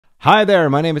Hi there,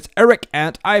 my name is Erik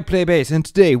and I play bass, and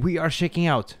today we are checking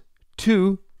out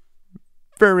two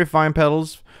very fine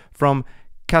pedals from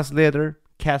Kasleder.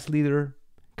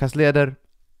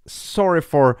 Sorry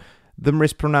for the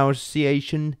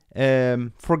mispronunciation.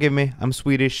 Forgive me, I'm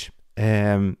Swedish.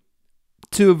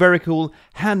 Two very cool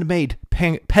handmade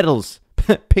pedals.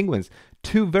 Penguins.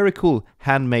 Two very cool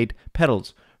handmade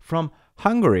pedals from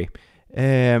Hungary.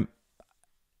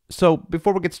 So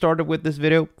before we get started with this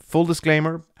video, full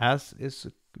disclaimer, as is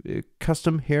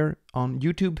custom here on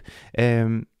YouTube,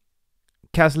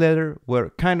 Kasleder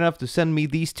were kind enough to send me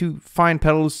these two fine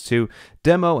pedals to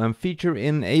demo and feature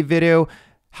in a video.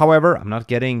 However, I'm not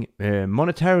getting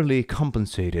monetarily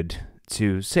compensated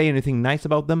to say anything nice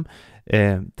about them.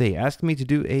 They asked me to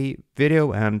do a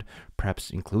video and perhaps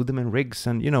include them in rigs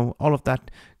and, you know, all of that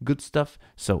good stuff.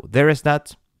 So there is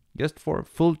that, just for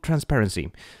full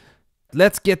transparency.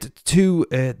 Let's get to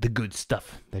the good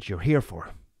stuff that you're here for,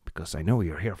 because I know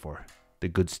you're here for the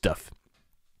good stuff,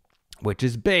 which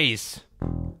is bass.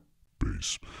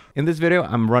 In this video,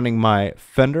 I'm running my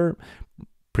Fender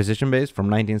precision bass from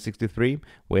 1963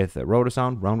 with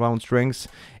Rotosound round wound strings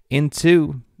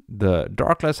into the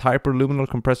Darkless hyperluminal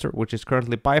compressor, which is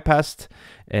currently bypassed,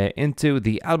 into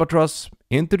the Albatross,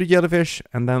 into the Jellyfish,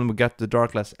 and then we got the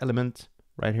Darkless element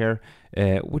right here,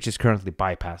 which is currently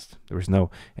bypassed. There is no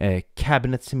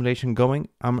cabinet simulation going.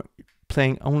 I'm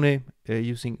playing only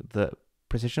using the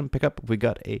precision pickup. We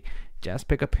got a jazz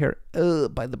pickup here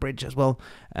by the bridge as well,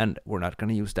 and we're not going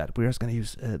to use that. We're just going to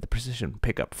use the precision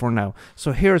pickup for now.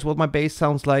 So here's what my bass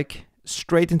sounds like,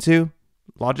 straight into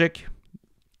Logic.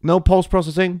 No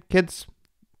post-processing, kids.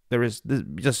 There is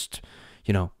just,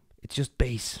 you know, it's just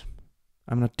bass.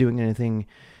 I'm not doing anything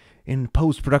in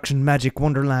post-production magic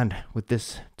wonderland with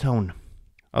this tone,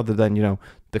 other than, you know,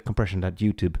 the compression that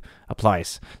YouTube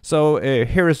applies. So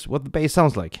here is what the bass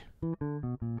sounds like.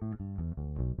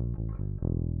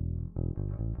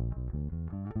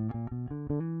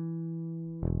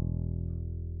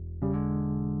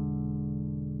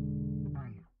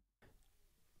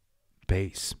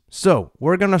 Bass. So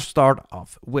we're gonna start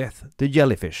off with the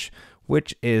Jellyfish,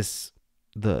 which is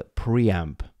the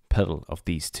preamp pedal of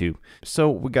these two.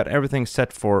 So we got everything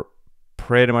set for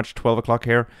pretty much 12 o'clock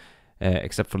here,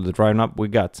 except for the drive knob. We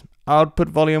got output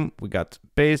volume, we got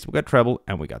bass, we got treble,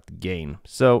 and we got the gain.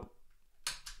 So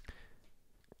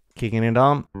kicking it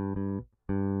on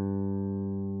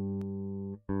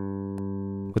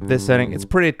with this setting, it's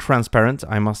pretty transparent,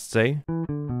 I must say.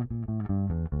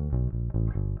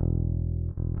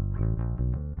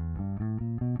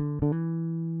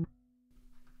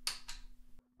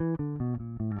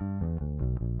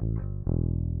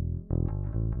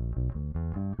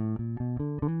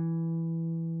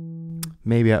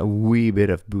 Maybe a wee bit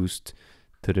of boost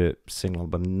to the signal,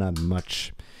 but not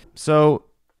much. So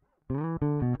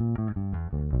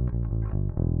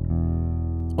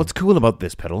what's cool about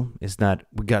this pedal is that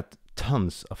we got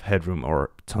tons of headroom,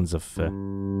 or tons of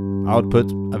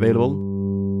output available.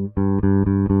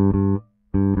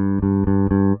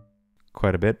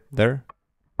 Quite a bit there.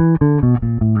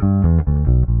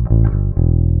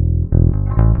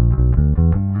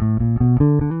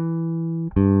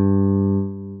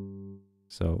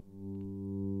 So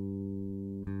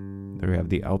there we have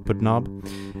the output knob.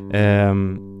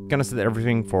 Gonna set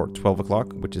everything for 12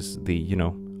 o'clock, which is the, you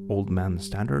know, old man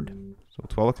standard. So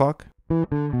 12 o'clock.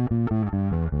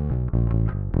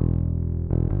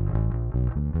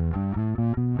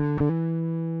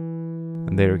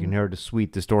 And there you can hear the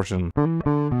sweet distortion.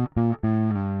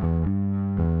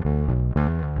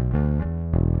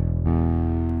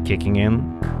 Kicking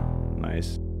in.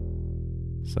 Nice.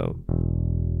 So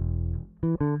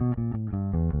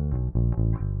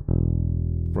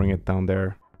bring it down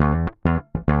there.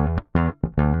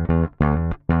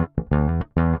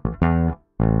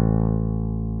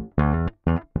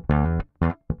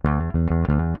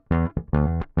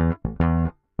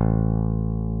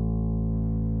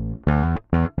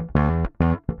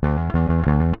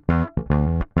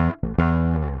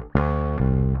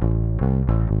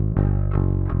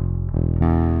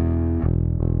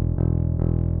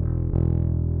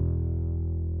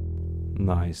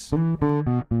 Nice.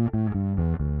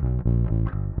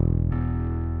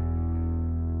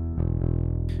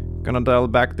 Gonna dial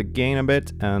back the gain a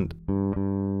bit and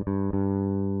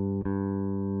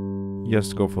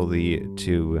just go for the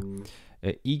two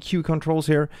EQ controls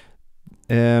here.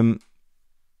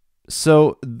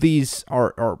 So these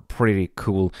are pretty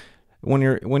cool. When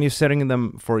you're setting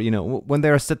them for, you know, when they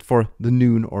are set for the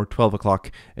noon or 12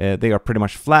 o'clock, they are pretty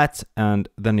much flat, and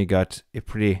then you got a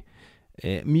pretty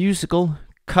musical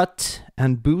cut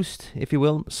and boost, if you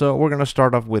will. So we're gonna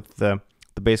start off with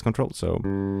the bass control. So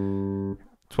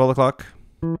 12 o'clock.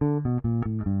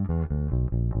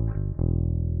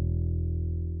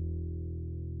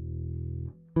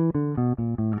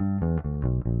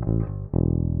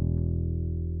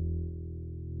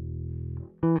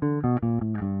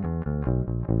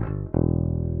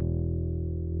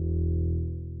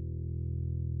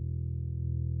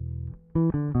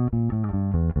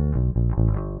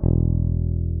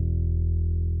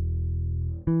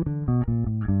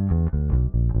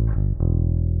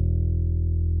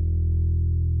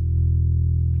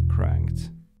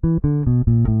 Cranked.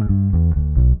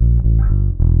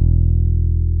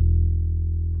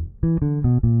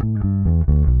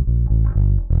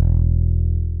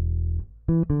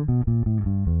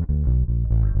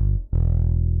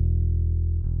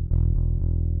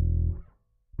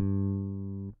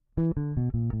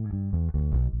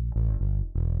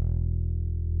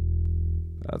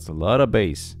 That's a lot of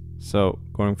bass. So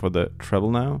going for the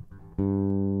treble now.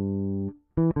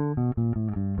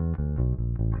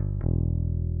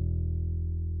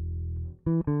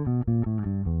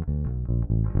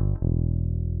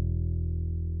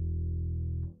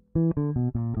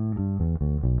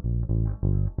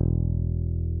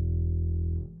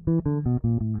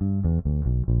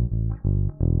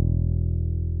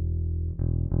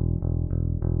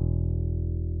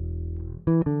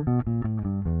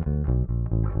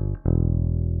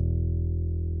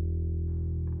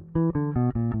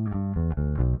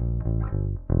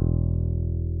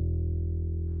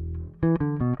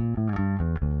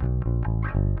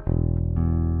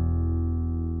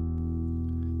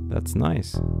 That's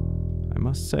nice, I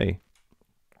must say.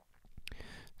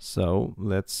 So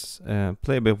let's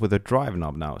play a bit with the drive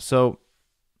knob now. So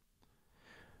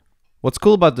what's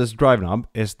cool about this drive knob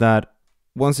is that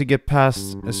once you get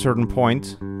past a certain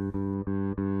point,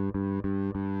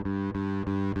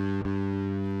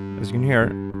 as you can hear,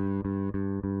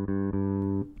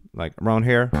 like around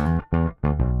here,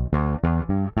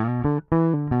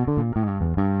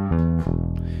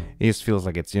 it just feels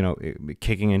like it's, you know,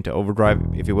 kicking into overdrive,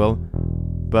 if you will.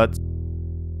 But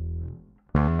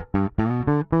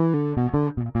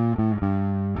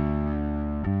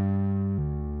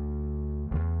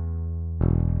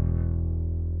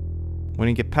when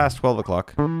you get past 12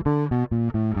 o'clock,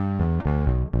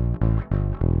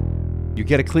 you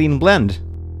get a clean blend.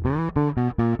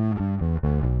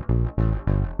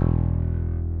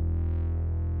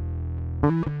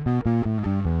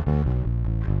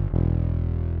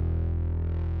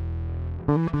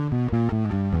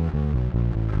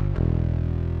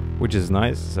 Which is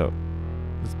nice. So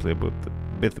let's play a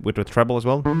bit with the treble as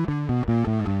well.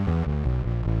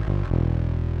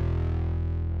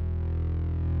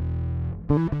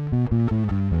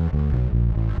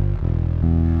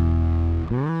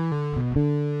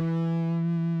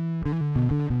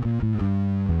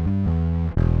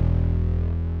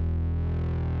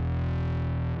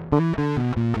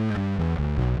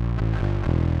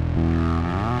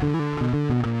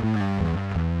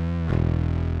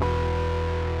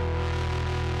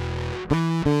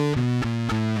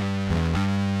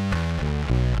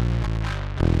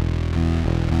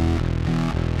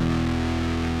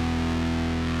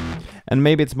 And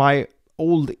maybe it's my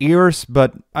old ears,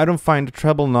 but I don't find the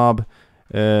treble knob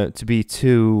to be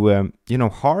too, you know,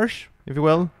 harsh, if you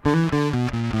will.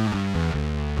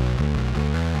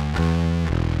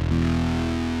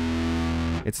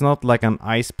 It's not like an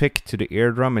ice pick to the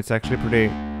eardrum. It's actually pretty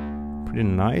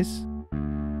nice.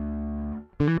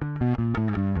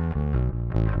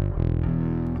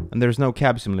 And there's no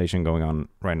cab simulation going on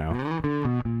right now.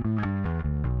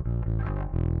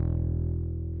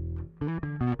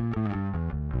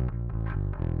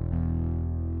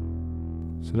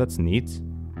 So that's neat.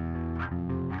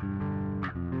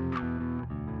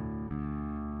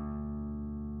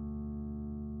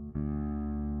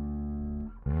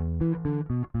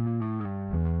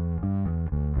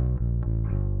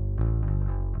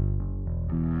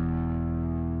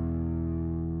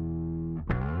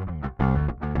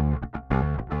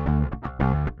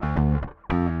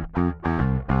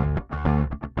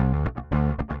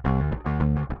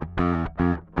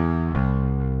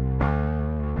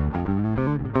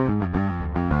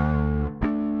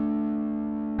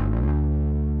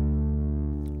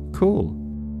 Cool.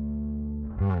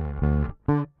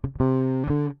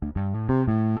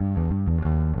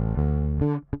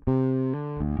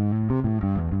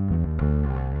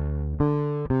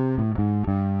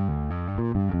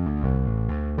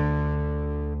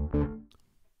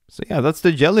 So yeah, that's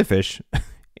the Jellyfish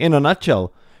in a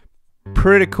nutshell.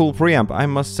 Pretty cool preamp, I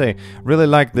must say. Really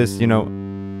like this, you know,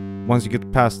 once you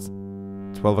get past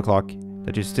 12 o'clock,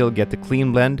 that you still get the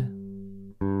clean blend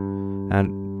And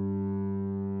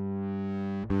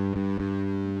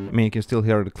I mean, you can still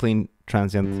hear the clean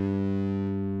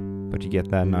transient, but you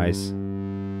get that nice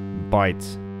bite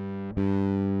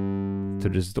to the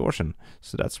distortion.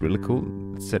 So that's really cool.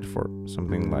 Let's set it for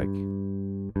something like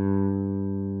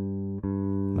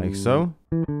so.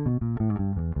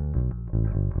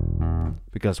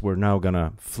 Because we're now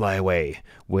gonna fly away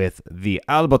with the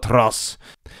Albatross.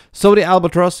 So the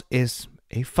Albatross is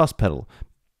a fuzz pedal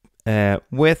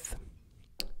with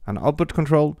an output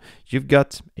control. You've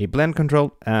got a blend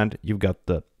control and you've got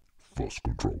the fuzz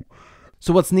control.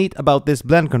 So what's neat about this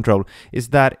blend control is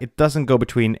that it doesn't go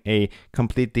between a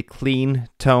completely clean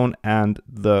tone and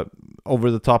the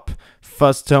over-the-top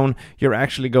fuzz tone. You're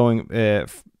actually going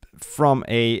from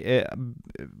a...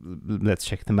 let's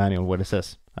check the manual, what it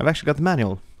says. I've actually got the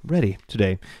manual ready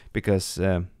today because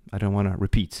I don't want to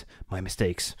repeat my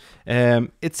mistakes.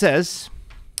 It says,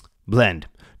 blend.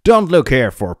 Don't look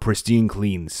here for pristine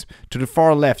cleans. To the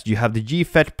far left you have the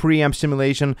JFET preamp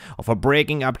simulation of a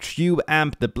breaking up tube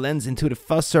amp that blends into the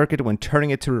fuzz circuit when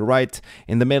turning it to the right.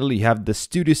 In the middle you have the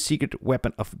studio secret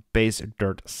weapon of bass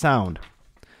dirt sound.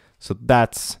 So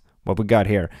that's what we got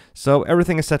here. So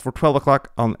everything is set for 12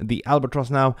 o'clock on the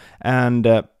Albatross now,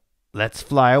 and let's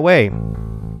fly away.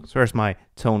 So here's my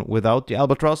tone without the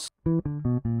Albatross. And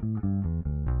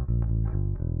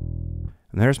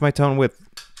here's my tone with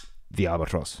the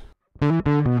Albatross.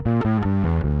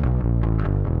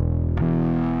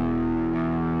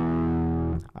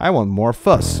 I want more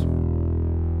fuzz.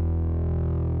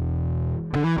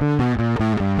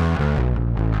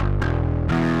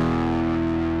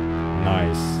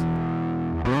 Nice.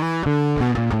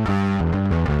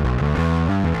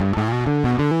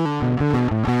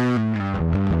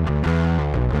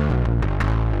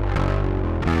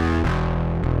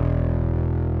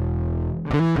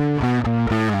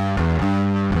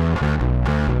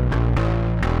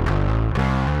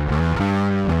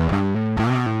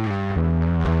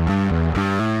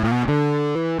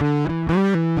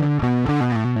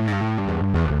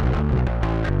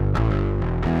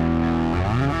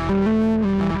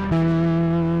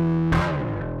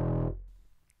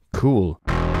 Cool.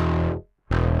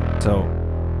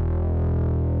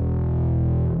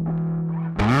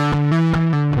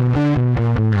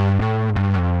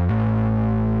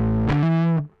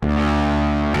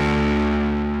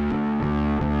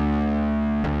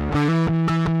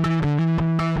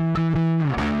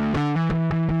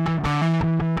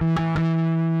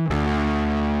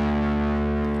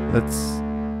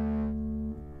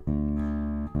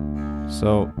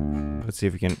 So let's see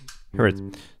if we can hear it.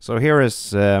 So here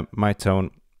is my tone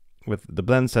with the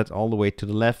blend set all the way to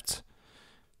the left.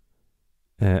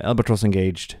 Albatross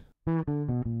engaged.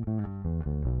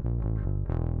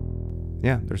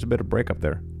 Yeah, there's a bit of breakup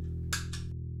there.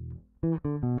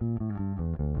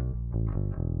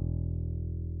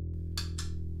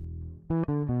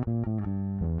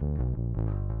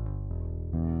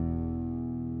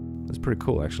 That's pretty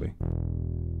cool, actually.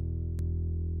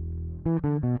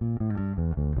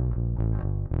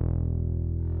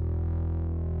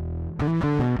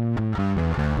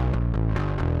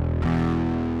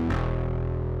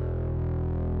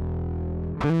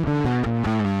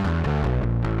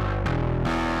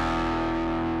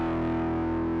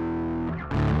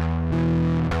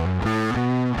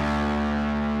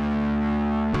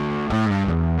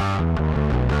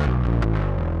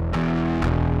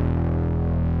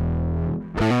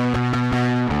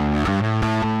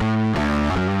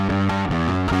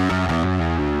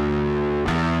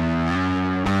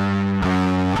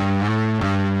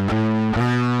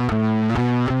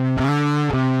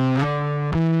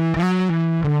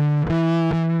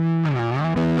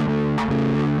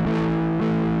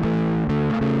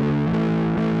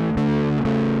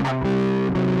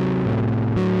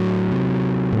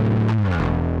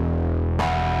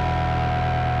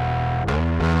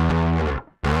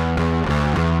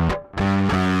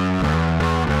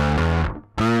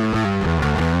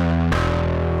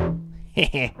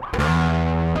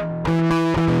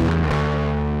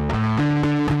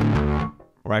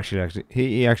 Or actually,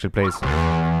 he actually plays.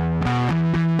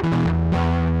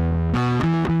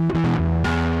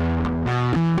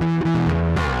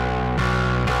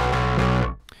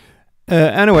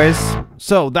 Anyways,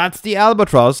 so that's the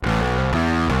Albatross.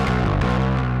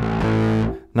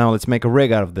 Now let's make a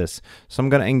rig out of this. So I'm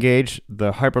gonna engage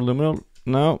the hyperluminal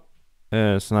now.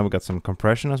 So now we got some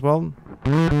compression as well.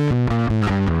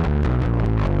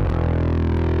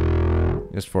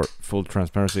 Just for full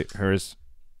transparency, here is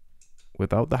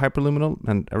without the hyperluminal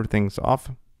and everything's off.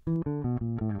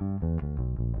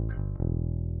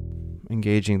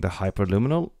 Engaging the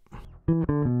hyperluminal.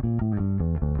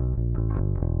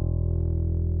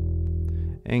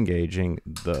 engaging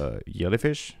the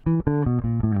jellyfish.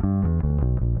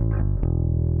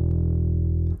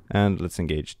 And let's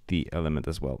engage the element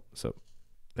as well. So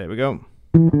there we go.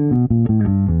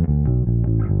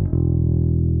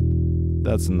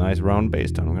 That's a nice round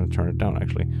bass tone. I'm going to turn it down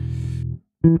actually.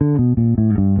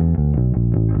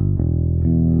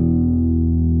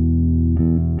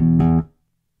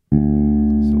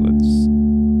 So let's...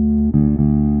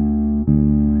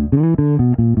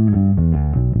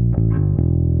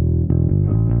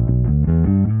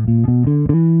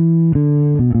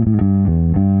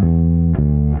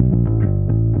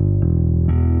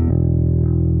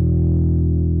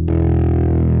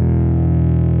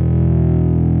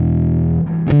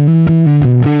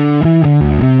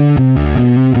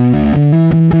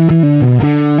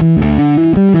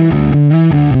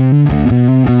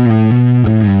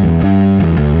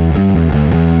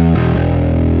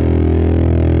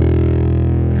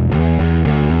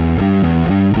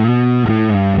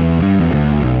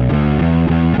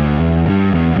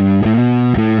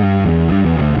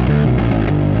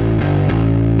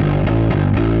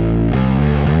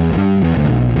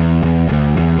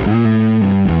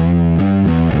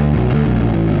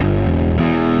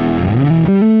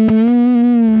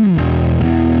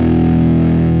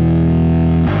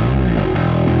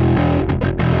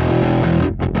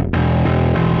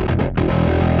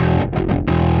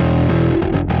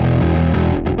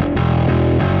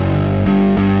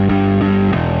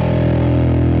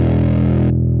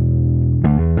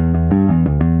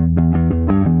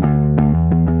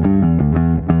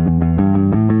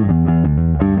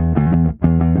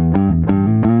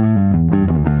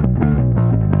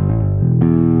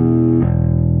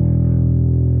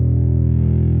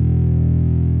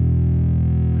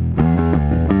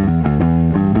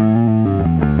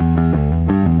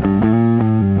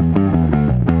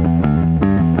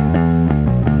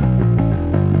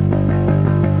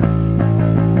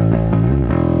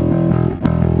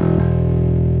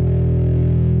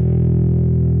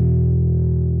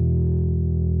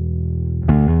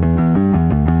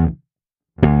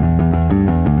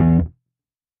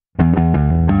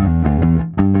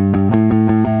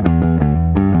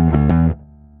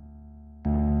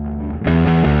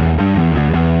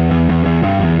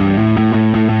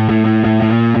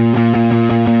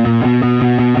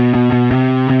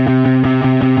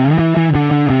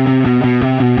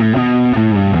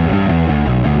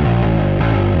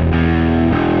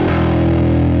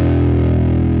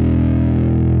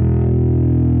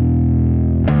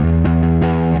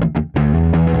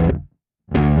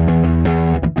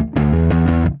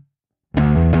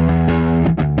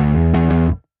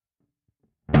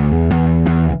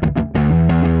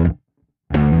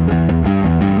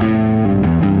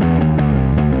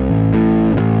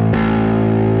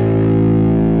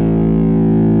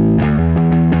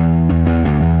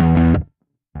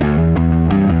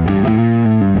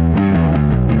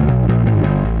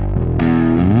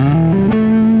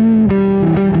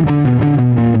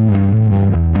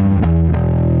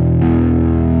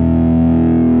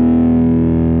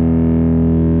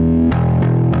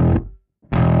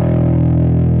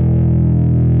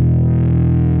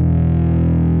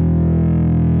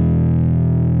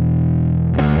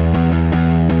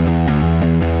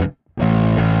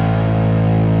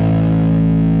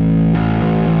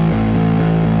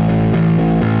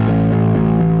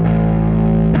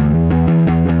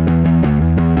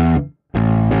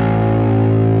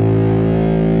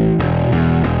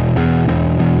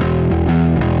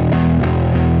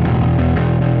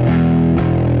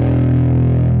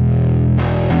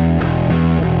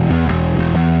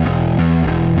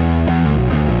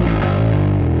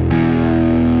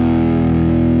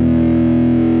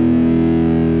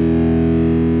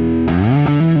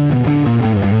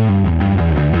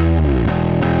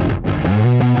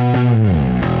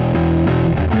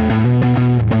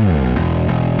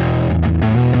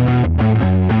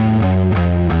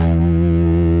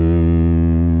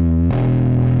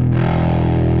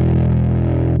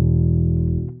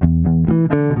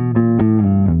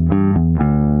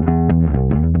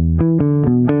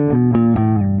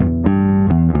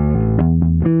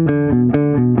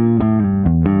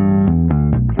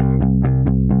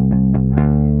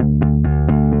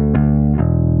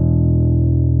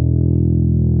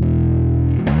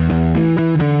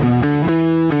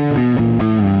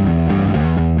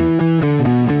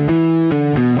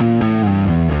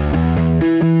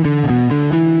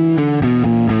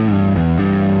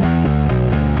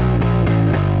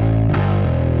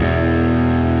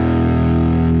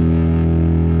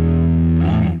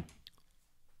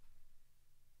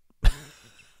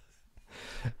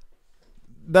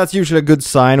 That's usually a good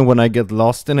sign when I get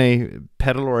lost in a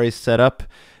pedal or a setup.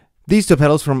 These two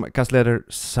pedals from Kasleder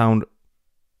sound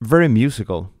very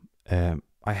musical,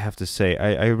 I have to say.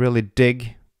 I really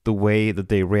dig the way that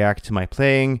they react to my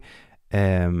playing,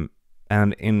 and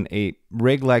in a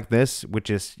rig like this, which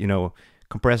is, you know,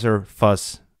 compressor,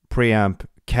 fuzz, preamp,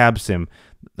 cab sim,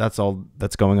 that's all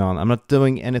that's going on. I'm not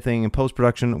doing anything in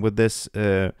post-production with this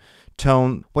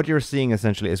tone. What you're seeing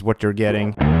essentially is what you're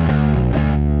getting.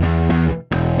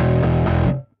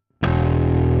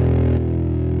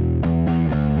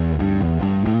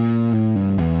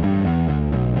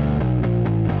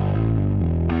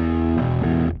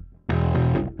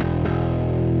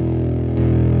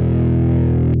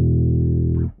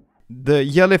 The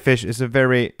Jellyfish is a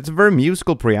very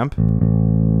musical preamp,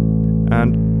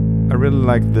 and I really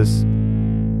like this,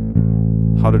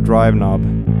 how the drive knob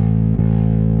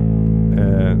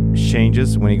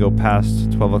changes when you go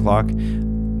past 12 o'clock.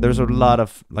 There's a lot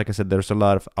of, like I said, there's a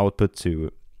lot of output to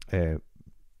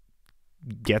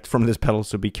get from this pedal,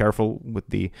 so be careful with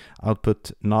the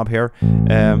output knob here.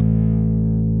 I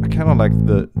kind of like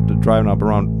the drive knob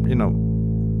around, you know,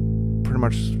 pretty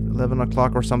much 11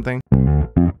 o'clock or something.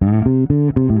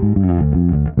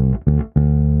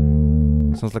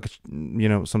 Sounds like, you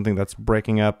know, something that's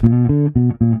breaking up.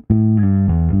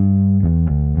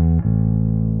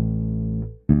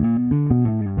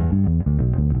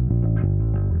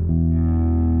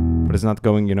 But it's not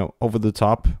going, you know, over the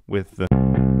top with the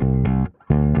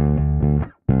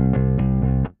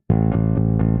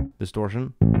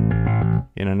distortion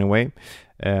in any way.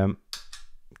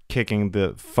 Kicking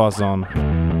the fuzz on.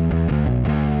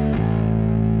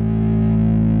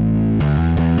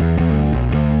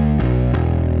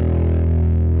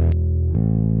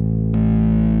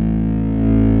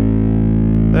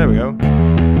 There we go.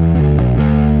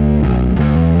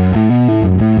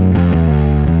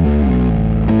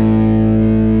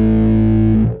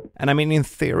 And I mean, in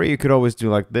theory, you could always do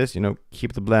like this, you know,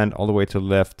 keep the blend all the way to the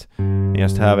left, and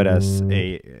just have it as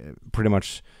a pretty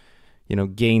much, you know,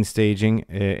 gain staging,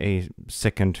 a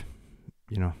second,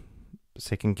 you know,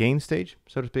 second gain stage,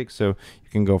 so to speak. So you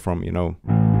can go from, you know,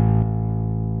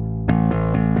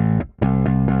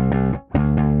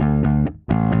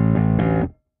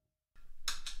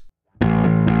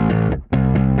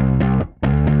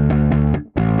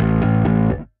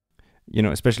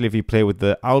 especially if you play with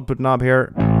the output knob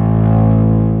here,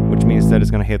 which means that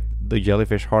it's gonna hit the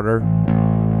Jellyfish harder.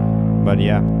 But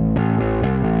yeah.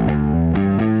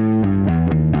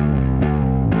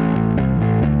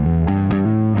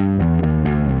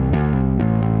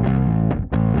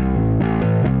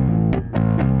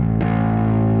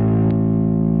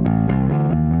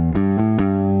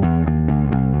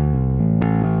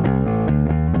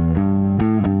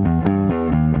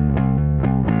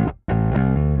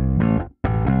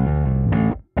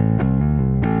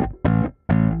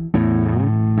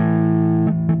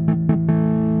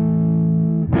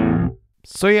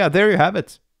 So yeah, there you have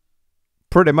it.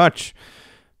 Pretty much.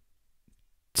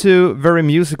 Two very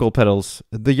musical pedals,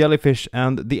 the Jellyfish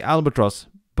and the Albatross,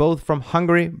 both from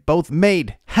Hungary, both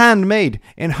handmade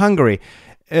in Hungary,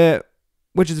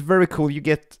 which is very cool. You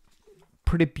get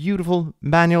pretty beautiful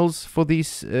manuals for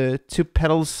these two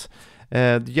pedals.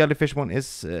 The Jellyfish one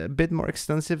is a bit more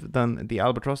extensive than the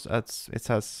Albatross. It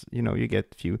has, you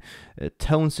get a few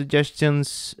tone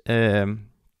suggestions.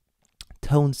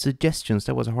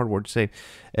 That was a hard word to say.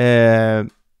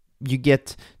 You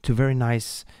get two very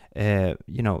nice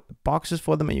boxes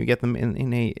for them, and you get them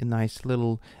in a nice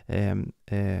little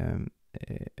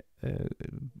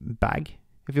bag,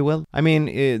 if you will. I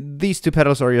mean, these two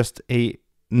pedals are just a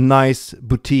nice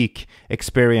boutique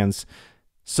experience.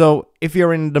 So if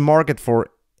you're in the market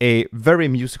for a very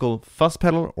musical fuzz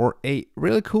pedal or a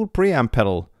really cool preamp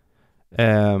pedal,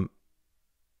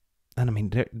 and I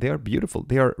mean, they are beautiful.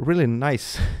 They are really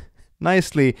nice,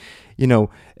 nicely,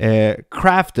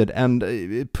 crafted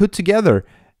and put together.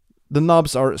 The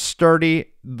knobs are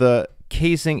sturdy. The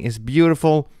casing is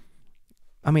beautiful.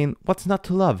 I mean, what's not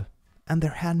to love? And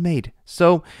they're handmade.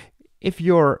 So if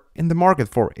you're in the market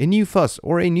for a new fuzz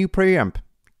or a new preamp,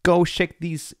 go check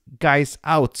these guys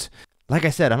out. Like I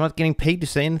said, I'm not getting paid to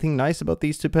say anything nice about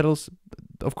these two pedals.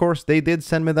 Of course, they did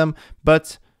send me them,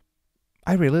 but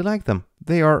I really like them.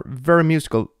 They are very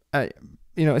musical.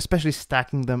 Especially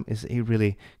stacking them is a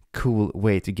really cool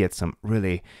way to get some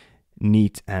really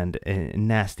neat and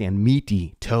nasty and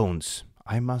meaty tones,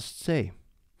 I must say.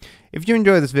 If you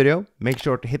enjoyed this video, make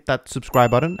sure to hit that subscribe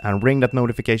button and ring that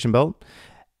notification bell.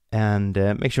 And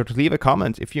make sure to leave a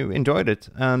comment if you enjoyed it.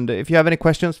 And if you have any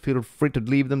questions, feel free to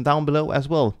leave them down below as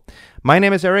well. My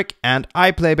name is Erik, and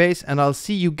I play bass, and I'll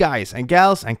see you guys and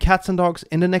gals and cats and dogs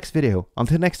in the next video.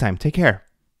 Until next time, take care.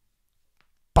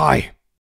 Bye.